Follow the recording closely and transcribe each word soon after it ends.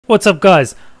What's up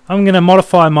guys, I'm going to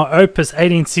modify my Opus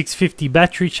 18650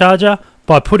 battery charger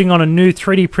by putting on a new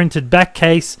 3D printed back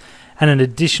case and an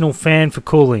additional fan for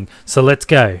cooling, so let's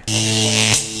go.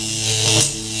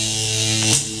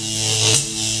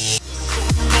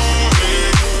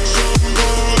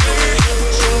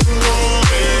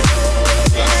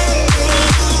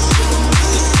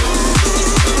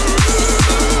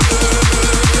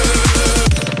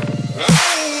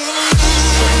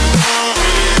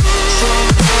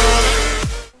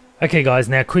 Okay guys,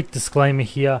 now quick disclaimer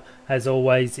here, as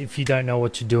always, if you don't know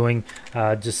what you're doing,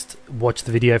 just watch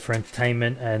the video for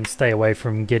entertainment and stay away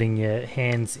from getting your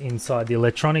hands inside the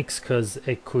electronics because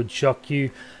it could shock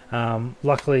you.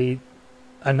 Luckily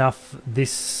enough,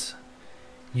 this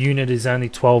unit is only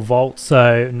 12 volts,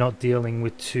 so not dealing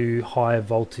with too high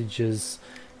voltages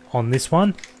on this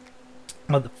one.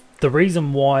 The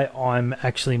reason why I'm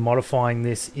actually modifying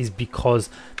this is because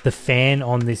the fan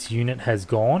on this unit has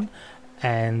gone,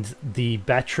 and the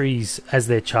batteries, as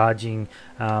they're charging,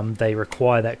 they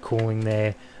require that cooling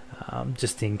there,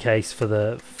 just in case for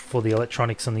the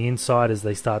electronics on the inside as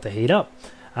they start to heat up.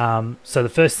 So the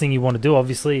first thing you want to do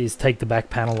obviously is take the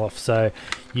back panel off. So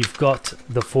you've got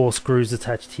the 4 screws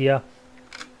attached here.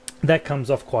 That comes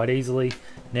off quite easily.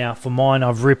 Now for mine,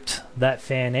 I've ripped that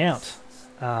fan out,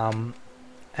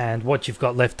 and what you've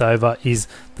got left over is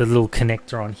the little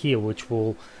connector on here, which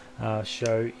we'll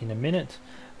show in a minute.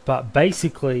 But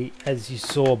basically, as you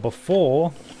saw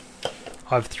before,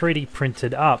 I've 3D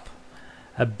printed up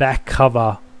a back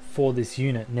cover for this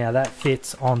unit. Now that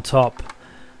fits on top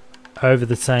over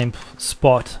the same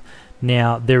spot.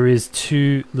 Now there is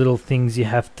 2 little things you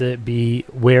have to be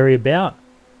wary about,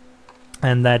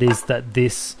 and that is that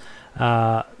this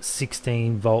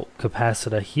 16 volt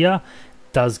capacitor here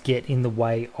does get in the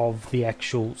way of the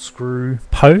actual screw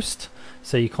post.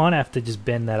 So you kind of have to just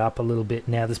bend that up a little bit.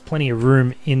 Now there's plenty of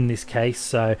room in this case,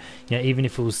 so you know, even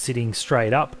if it was sitting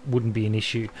straight up, wouldn't be an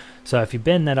issue. So if you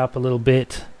bend that up a little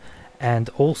bit, and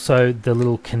also the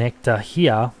little connector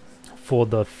here for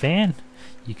the fan,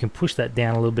 you can push that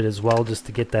down a little bit as well just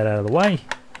to get that out of the way.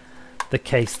 The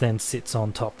case then sits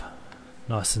on top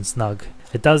nice and snug.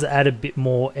 It does add a bit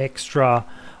more extra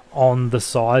on the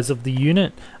size of the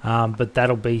unit, but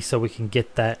that'll be so we can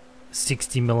get that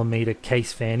 60mm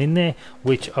case fan in there,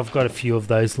 which I've got a few of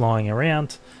those lying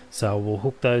around, so we'll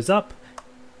hook those up,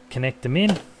 connect them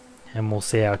in, and we'll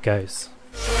see how it goes.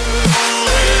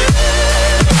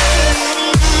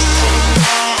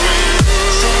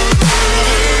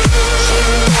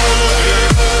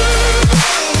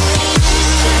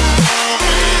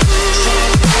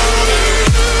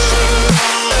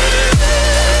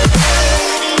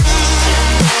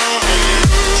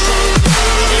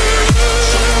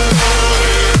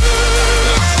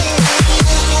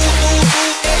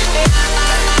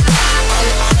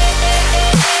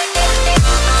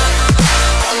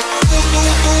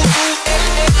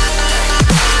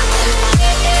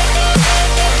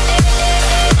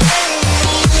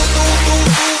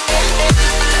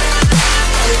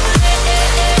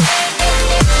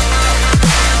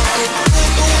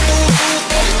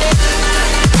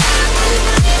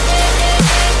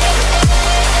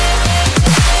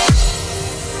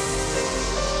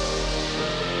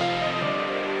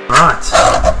 Right,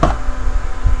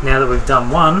 now that we've done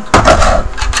one,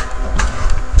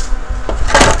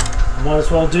 might as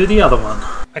well do the other one.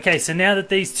 Okay, so now that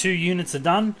these 2 units are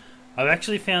done, I've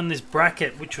actually found this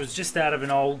bracket which was just out of an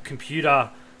old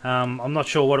computer. I'm not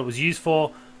sure what it was used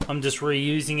for. I'm just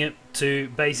reusing it to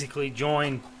basically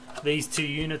join these 2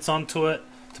 units onto it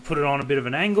to put it on a bit of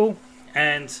an angle,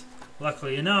 and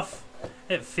luckily enough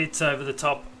it fits over the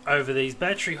top over these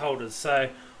battery holders. So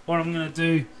what I'm going to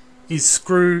do is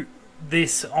screw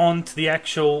this onto the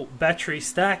actual battery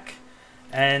stack,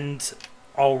 and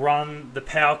I'll run the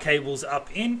power cables up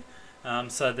in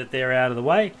so that they're out of the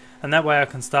way, and that way I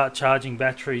can start charging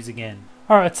batteries again.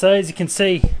 Alright, so as you can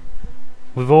see,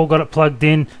 we've all got it plugged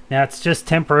in. Now it's just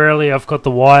temporarily, I've got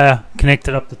the wire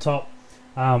connected up the top.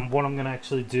 What I'm going to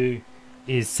actually do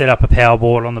is set up a power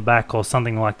board on the back or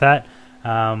something like that,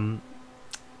 and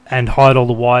hide all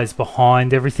the wires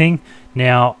behind everything.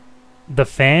 Now the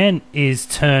fan is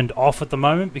turned off at the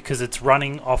moment because it's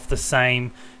running off the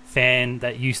same fan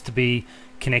that used to be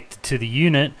connected to the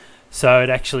unit, so it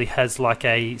actually has like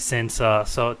a sensor,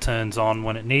 so it turns on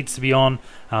when it needs to be on,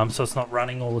 so it's not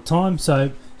running all the time.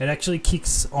 So it actually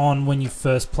kicks on when you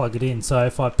first plug it in. So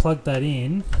if I plug that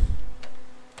in,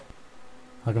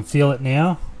 I can feel it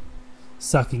now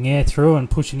sucking air through and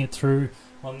pushing it through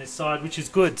on this side, which is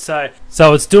good. So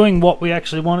it's doing what we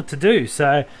actually want it to do.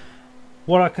 So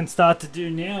what I can start to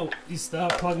do now is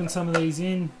start plugging some of these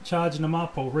in, charging them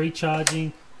up or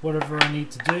recharging, whatever I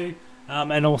need to do,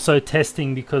 and also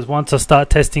testing, because once I start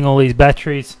testing all these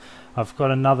batteries, I've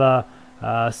got another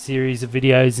series of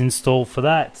videos installed for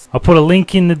that. I'll put a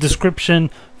link in the description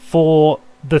for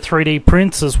the 3D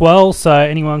prints as well, so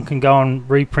anyone can go and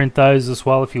reprint those as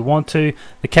well if you want to.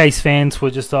 The case fans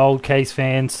were just old case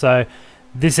fans, so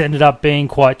this ended up being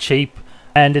quite cheap,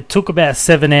 and it took about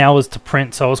 7 hours to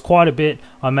print, so it was quite a bit.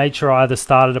 I made sure I either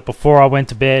started it before I went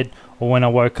to bed or when I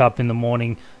woke up in the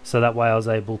morning, so that way I was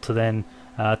able to then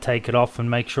take it off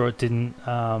and make sure it didn't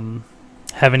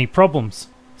have any problems.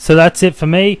 So that's it for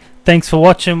me. Thanks for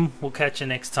watching. We'll catch you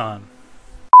next time.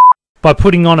 By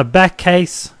putting on a back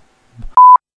case,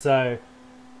 so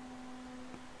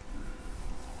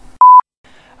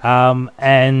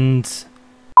and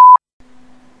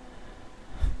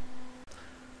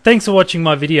thanks for watching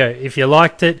my video. If you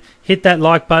liked it, hit that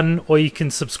like button, or you can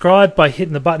subscribe by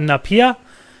hitting the button up here.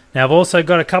 Now I've also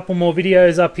got a couple more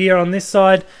videos up here on this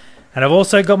side, and I've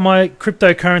also got my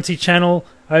cryptocurrency channel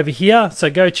over here, so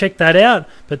go check that out.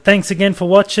 But thanks again for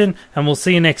watching, and we'll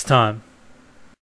see you next time.